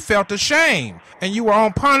 you felt ashamed, and you were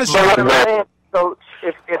on punishment. So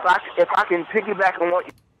if I can piggyback on what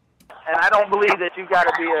you, and I don't believe that you got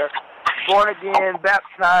to be a born again,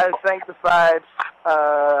 baptized, sanctified,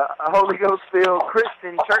 Holy Ghost filled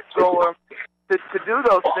Christian churchgoer to do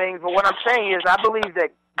those things. But what I'm saying is, I believe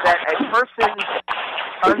that a person's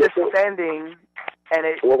understanding, and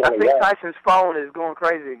I think Tyson's phone is going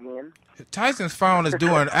crazy again. Tyson's phone is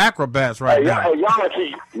doing acrobats right now.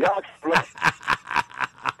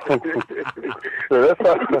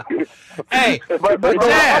 Hey, but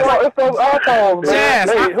Jazz, it's those iPhones. Jazz,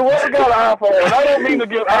 hey, whoever got an iPhone, and I don't mean to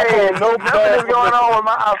give iPhone no bad. Nothing is going on with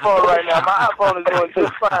my iPhone right now. My iPhone is doing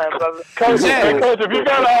just fine, brother. Coach, if you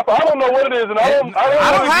got an iPhone, I don't know what it is, and I don't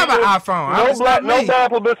have an iPhone. No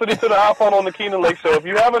bad publicity to the iPhone on the Keenan Lake Show. If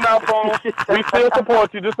you have an iPhone, we still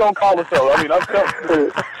support you. Just don't call the show. I mean, I'm telling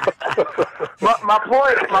you. My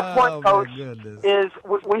point, Coach, is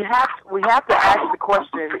we have to ask the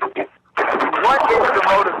question: what is the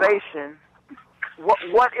motivation?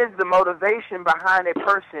 What is the motivation behind a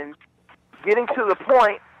person getting to the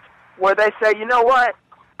point where they say, you know what,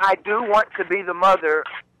 I do want to be the mother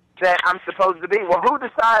that I'm supposed to be? Well, who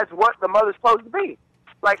decides what the mother's supposed to be?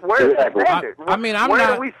 Like, where's the standard? Where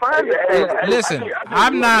do we find the standard? Listen,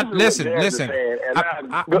 I'm not. Listen.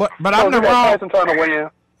 But I'm the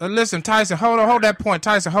wrong. Listen, Tyson, hold that point.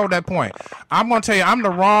 Tyson, hold that point. I'm going to tell you, I'm the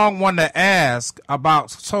wrong one to ask about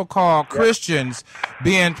so-called Christians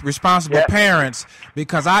being responsible parents,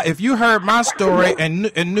 because if you heard my story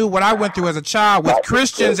and knew what I went through as a child with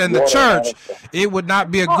Christians and the church, it would not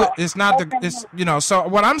be a good, so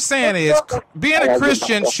what I'm saying is being a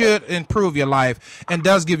Christian should improve your life and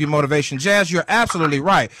does give you motivation. Jazz, you're absolutely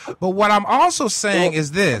right. But what I'm also saying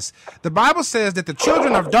is this. The Bible says that the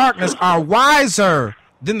children of darkness are wiser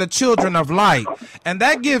than the children of light. And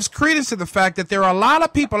that gives credence to the fact that there are a lot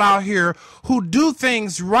of people out here who do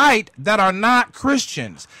things right that are not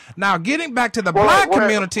Christians. Now, getting back to the black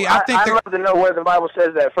community, I'd love to know where the Bible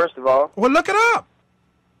says that, first of all. Well, look it up.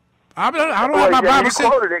 I don't have my Bible. You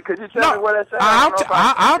quoted it. Could you tell me what it says?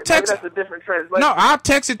 I'll text. That's a different translation. No, I'll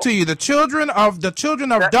text it to you. The children of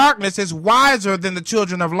darkness is wiser than the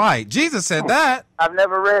children of light. Jesus said that. I've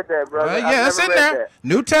never read that, brother. Yeah, it's in there. That.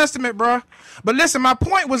 New Testament, bro. But listen, my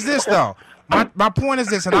point was this, though. My point is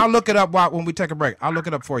this, and I'll look it up when we take a break. I'll look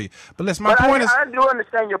it up for you. But listen, my point is... I do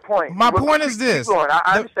understand your point. My point is this.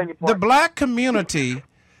 I understand your point. The black community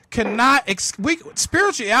cannot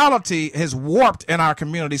spirituality has warped in our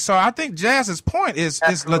community. So I think Jazz's point is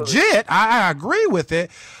legit. I agree with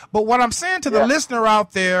it. But what I'm saying to the listener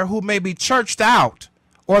out there who may be churched out,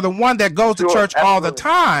 or the one that goes to church all the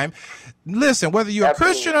time, listen, whether you're a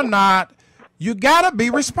Christian or not, you got to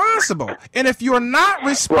be responsible. And if you're not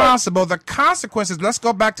responsible, the consequences, let's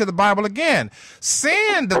go back to the Bible again.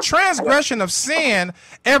 Sin, the transgression of sin,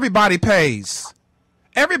 everybody pays.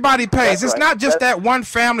 Everybody pays. It's not just that one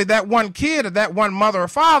family, that one kid, or that one mother or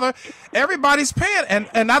father. Everybody's paying.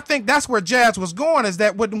 And I think that's where Jazz was going, is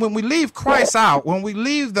that when we leave Christ out, when we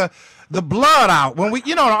leave the blood out, when we,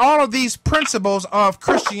 all of these principles of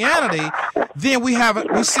Christianity, then we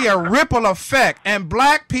see a ripple effect. And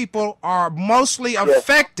black people are mostly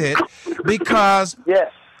affected because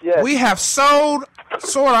we have sold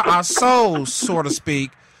sort of our souls, so to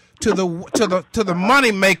speak, to the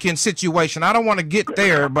money making situation. I don't want to get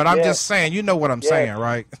there, but I'm just saying, you know what I'm saying,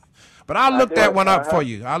 right? But I'll look that one up for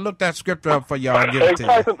you. I'll look that scripture up for y'all and give it to you.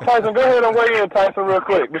 Tyson, go ahead and weigh in, Tyson, real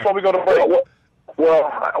quick before we go to break. Well,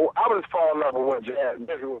 I was following up with what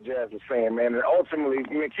Jazz was saying, man. And ultimately,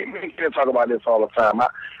 we can't talk about this all the time.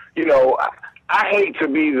 I hate to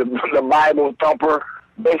be the Bible thumper,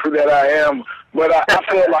 basically, that I am, but I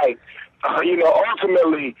feel like,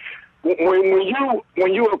 ultimately,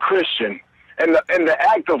 when you're a Christian, and the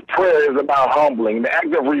act of prayer is about humbling, the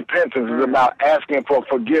act of repentance is about asking for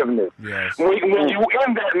forgiveness. Yes. When you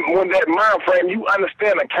in that mind frame, you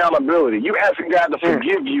understand accountability. You asking God to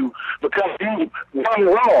forgive you because you've done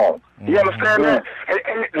wrong. You understand that?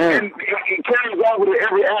 And it carries over to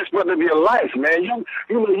every aspect of your life, man. You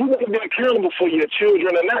got to be accountable for your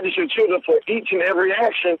children, and not just your children, for each and every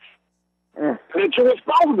action that you're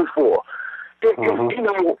responsible for. For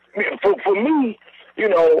me,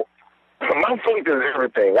 my faith is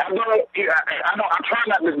everything. I try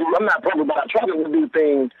not to do. I'm not perfect, but I try not to do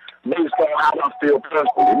things based on how I feel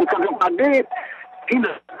personally. Because if I did, everything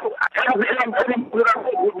that I think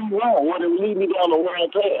would be wrong, would it lead me down the wrong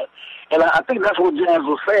path. And I think that's what Jazz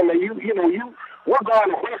was saying. That we're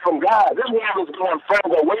going away from God. This world is going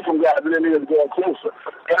further away from God than it is going closer.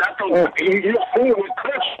 And I think you're seeing it with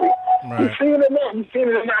culture. Right. You're seeing it now. You're seeing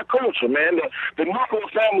it in our culture, man. The nuclear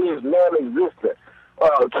family is non-existent.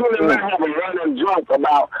 Tony and I have a running joke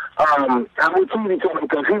about how we treat each other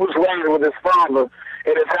because he was raised with his father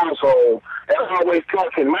in his household. And I always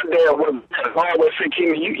talking. My dad was always saying,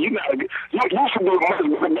 "Kenny, you should do much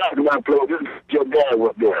with the basketball player. Your dad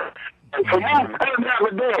was there." And for me, I didn't have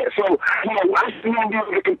a dad, so I still don't be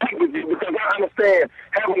able to compete with you because I understand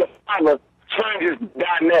having a father changes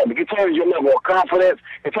dynamic. It changes your level of confidence.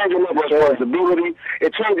 It changes your level of responsibility.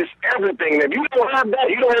 It changes everything. If you don't have that,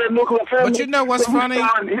 you don't have a nuclear family. But you know what's funny?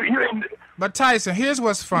 But Tyson, here's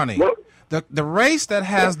what's funny. The race that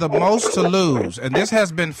has the most to lose, and this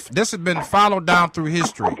has been followed down through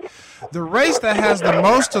history. The race that has the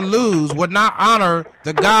most to lose would not honor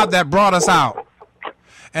the God that brought us out.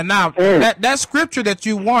 And now, that scripture that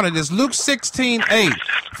you wanted is Luke 16:8.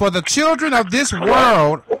 For the children of this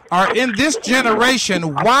world are in this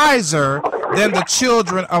generation wiser than the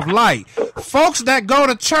children of light. Folks that go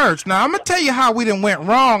to church. Now, I'm going to tell you how we done went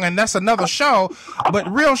wrong, and that's another show, but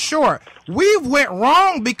real short. We've went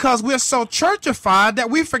wrong because we're so churchified that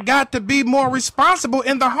we forgot to be more responsible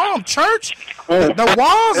in the home. Church, the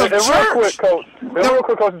walls of church. Real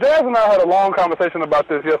quick, Coach, Jazz and I had a long conversation about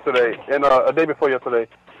this yesterday, and a day before yesterday.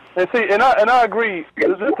 And see, and I agree. This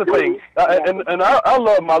is the thing, and I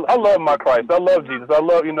love my Christ. I love Jesus. I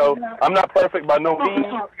love, I'm not perfect by no means.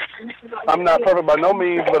 I'm not perfect by no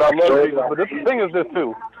means, but I love Jesus. But the thing is this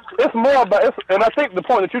too. It's more about, and I think the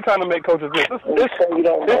point that you're trying to make, Coach, is this.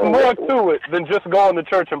 It's more to it than just going to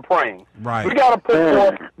church and praying. Right. We got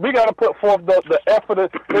to put forth the effort.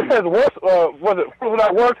 It says works. Was it fruit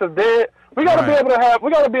without works is dead? We got to be able to have.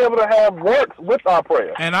 We got to be able to have works with our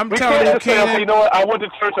prayer. And I'm telling you, Kenan, you know what? I went to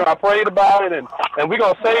church and I prayed about it, and we're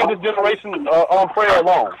gonna save this generation on prayer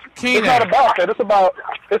alone. Kenan. It's not about that.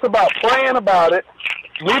 It's about praying about it,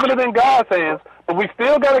 leaving it in God's hands. But we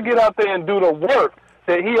still got to get out there and do the work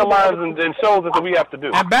that He aligns and shows us that we have to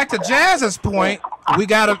do. And back to Jazz's point, we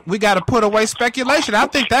gotta put away speculation. I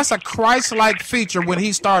think that's a Christ-like feature when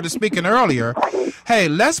he started speaking earlier. Hey,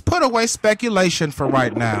 let's put away speculation for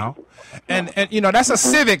right now. And that's a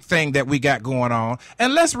civic thing that we got going on.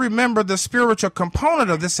 And let's remember the spiritual component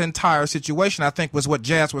of this entire situation, I think, was what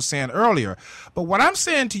Jazz was saying earlier. But what I'm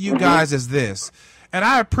saying to you guys is this, and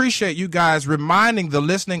I appreciate you guys reminding the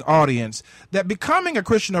listening audience that becoming a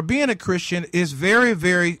Christian or being a Christian is very,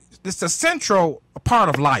 very, it's a central part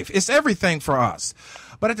of life. It's everything for us.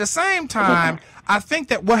 But at the same time, I think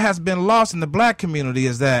that what has been lost in the black community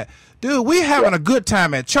is that Dude, we having a good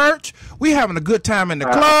time at church. We having a good time in the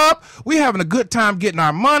club. We having a good time getting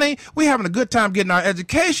our money. We having a good time getting our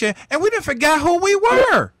education. And we didn't forget who we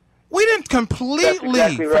were. We didn't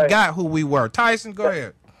completely forget who we were. Tyson, go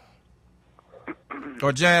ahead.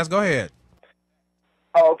 Or Jazz, go ahead.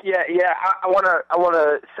 Oh yeah. I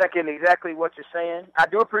wanna second exactly what you're saying. I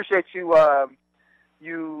do appreciate you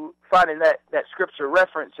you finding that scripture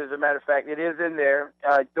reference. As a matter of fact, it is in there.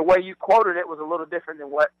 The way you quoted it was a little different than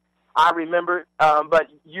what I remembered. But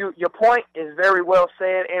your point is very well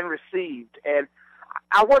said and received. And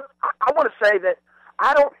I want to say that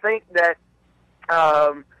I don't think that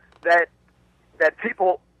that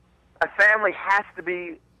people, a family has to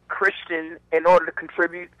be Christian in order to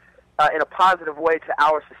contribute in a positive way to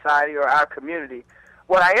our society or our community.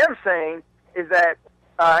 What I am saying is that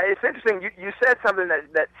it's interesting. You said something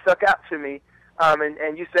that stuck out to me,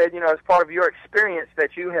 and you said, as part of your experience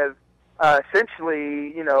that you have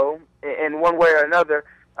essentially, in one way or another,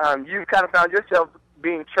 you've kind of found yourself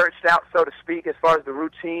being churched out, so to speak, as far as the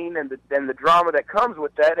routine and the drama that comes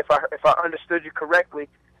with that. If I understood you correctly,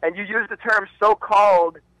 and you used the term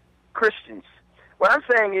so-called Christians. What I'm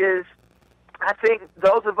saying is, I think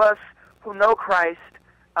those of us who know Christ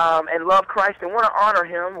and love Christ and want to honor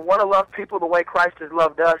Him, want to love people the way Christ has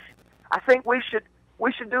loved us, I think we should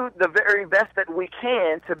do the very best that we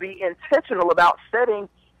can to be intentional about setting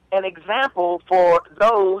an example for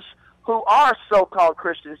those who are so-called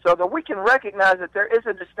Christians, so that we can recognize that there is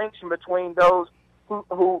a distinction between those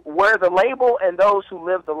who wear the label and those who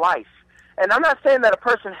live the life. And I'm not saying that a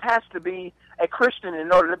person has to be a Christian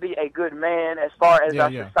in order to be a good man as far as our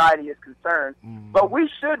society is concerned, but we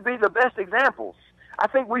should be the best examples. I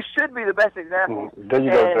think we should be the best examples. There you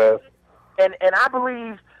go, Jazz. And I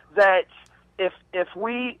believe that if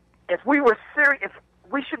we were serious,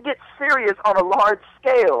 we should get serious on a large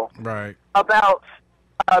scale about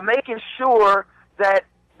making sure that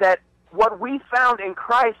what we found in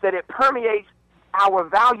Christ, that it permeates our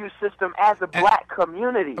value system as a black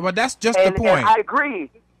community. But that's just the point. And I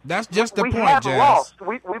agree. That's just the point, Jazz.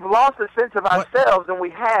 We've lost a sense of ourselves, and we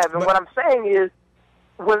have. And what I'm saying is,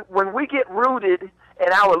 when we get rooted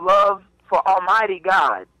in our love for Almighty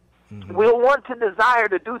God, we'll want to desire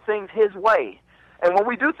to do things His way. And when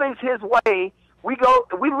we do things His way, we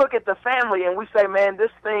look at the family and we say, man,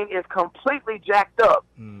 this thing is completely jacked up.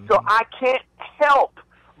 So I can't help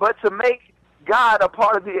but to make God a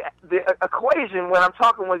part of the equation when I'm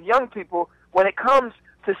talking with young people when it comes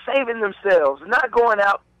to saving themselves, not going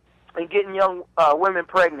out and getting young women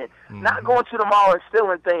pregnant, not going to the mall and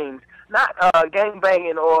stealing things, not gang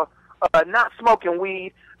banging or not smoking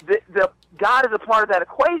weed. God is a part of that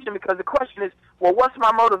equation, because the question is, well, what's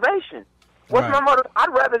my motivation? What's my motive? I'd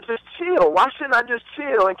rather just chill. Why shouldn't I just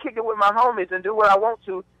chill and kick it with my homies and do what I want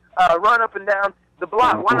to, run up and down the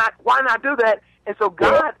block? Why not do that? And so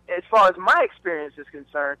God, as far as my experience is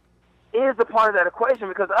concerned, is a part of that equation,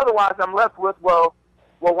 because otherwise I'm left with, well,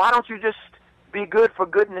 why don't you just be good for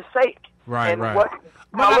goodness sake? What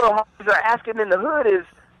my little homies are asking in the hood is,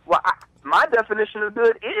 my definition of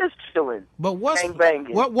good is chilling. But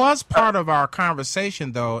what was part of our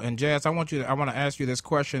conversation, though, and Jazz, I want to ask you this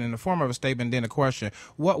question in the form of a statement, then a question.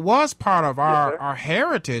 What was part of our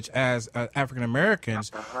heritage as African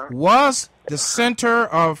Americans was the center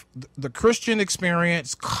of the Christian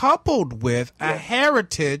experience, coupled with a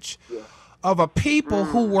heritage of a people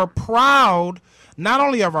who were proud not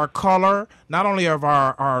only of our color, not only of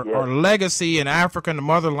our legacy in Africa and the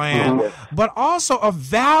motherland, but also of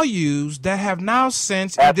values that have now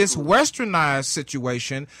since, in this westernized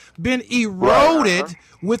situation, been eroded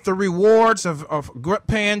with the rewards of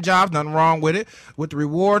paying jobs, nothing wrong with it, with the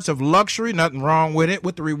rewards of luxury, nothing wrong with it,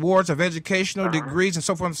 with the rewards of educational degrees and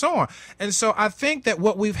so forth and so on. And so I think that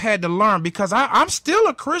what we've had to learn, because I'm still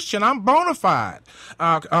a Christian, I'm bona fide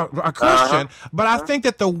a Christian, but I think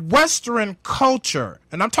that the Western culture,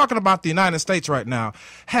 and I'm talking about the United States right now,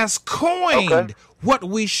 has coined what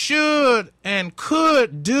we should and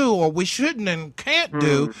could do, or we shouldn't and can't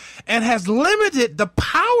do, and has limited the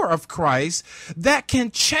power of Christ that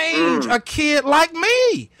can change a kid like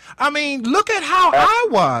me. I mean, look at how I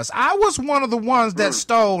was. I was one of the ones that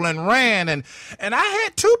stole and ran, and I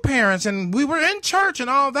had two parents, and we were in church and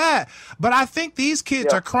all that. But I think these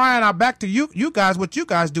kids are crying out, back to you guys, what you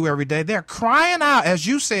guys do every day. They're crying out, as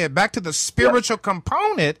you said, back to the spiritual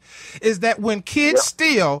component, is that when kids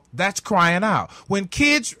steal, that's crying out. When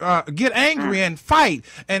kids get angry and fight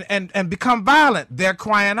and become violent, they're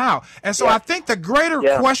crying out. And so I think the greater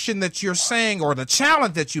question that you're saying, or the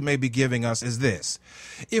challenge that you may be giving us, is this.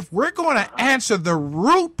 If we're going to answer the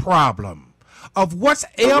root problem of what's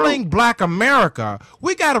ailing Black America.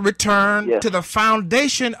 We got to return to the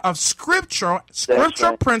foundation of scriptural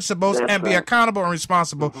principles and be accountable and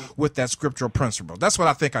responsible with that scriptural principle. That's what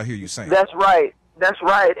I think I hear you saying. That's right. That's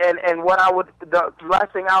right. And what the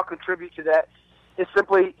last thing I'll contribute to that is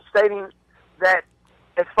simply stating that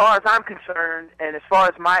as far as I'm concerned and as far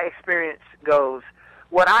as my experience goes,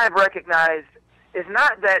 what I have recognized is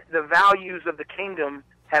not that the values of the kingdom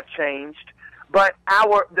have changed, but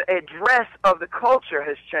the address of the culture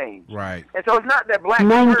has changed. Right. And so it's not that Black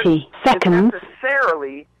church is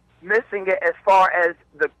necessarily missing it as far as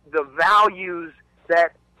the values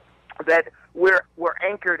that we're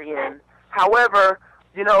anchored in. However,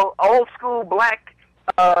 old school Black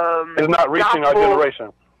is not reaching our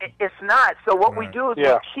generation. It's not. So what we do is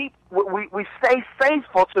we stay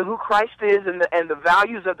faithful to who Christ is and the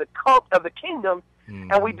values of the kingdom,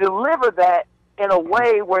 and we deliver that in a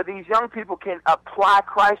way where these young people can apply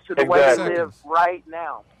Christ to the way they live right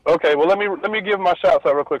now. Okay, well, let me give my shouts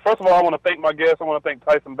out real quick. First of all, I want to thank my guests. I want to thank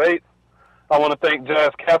Tyson Bates. I want to thank Jazz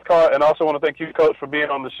Cathcart, and also want to thank you, Coach, for being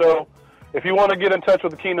on the show. If you want to get in touch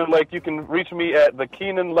with the Keenan Lake, you can reach me at the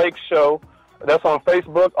Keenan Lake Show. That's on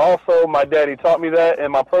Facebook. Also, my daddy taught me that,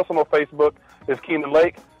 and my personal Facebook is Keenan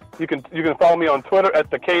Lake. You can follow me on Twitter at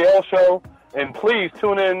the KL Show, and please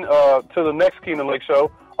tune in to the next Keenan Lake Show.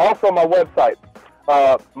 Also, my website,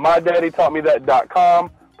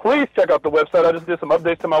 mydaddytaughtmethat.com. Please check out the website. I just did some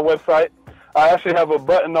updates to my website. I actually have a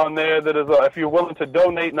button on there that is if you're willing to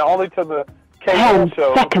donate not only to the KL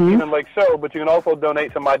Show, the Keenan Lake Show, but you can also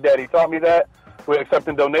donate to My Daddy Taught Me That. We're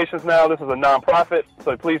accepting donations now. This is a nonprofit,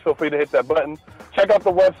 so please feel free to hit that button. Check out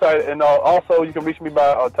the website, and also you can reach me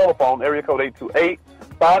by telephone, area code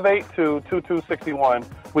 828-582-2261.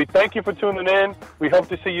 We thank you for tuning in. We hope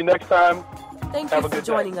to see you next time. Thank you for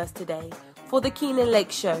joining us today for the Keenan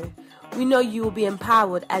Lake Show. We know you will be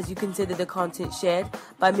empowered as you consider the content shared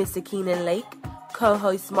by Mr. Keenan Lake,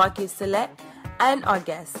 co-host Marcus Select, and our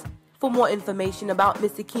guests. For more information about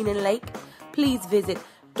Mr. Keenan Lake, please visit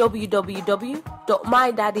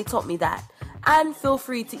www.mydaddytaughtmethat, and feel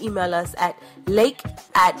free to email us at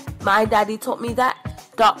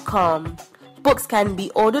lake@mydaddytaughtmethat.com. Books can be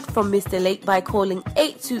ordered from Mr. Lake by calling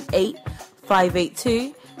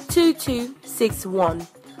 828-582-2261.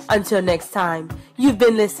 Until next time, you've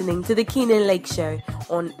been listening to the Keenan Lake Show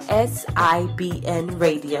on SIBN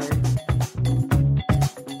Radio.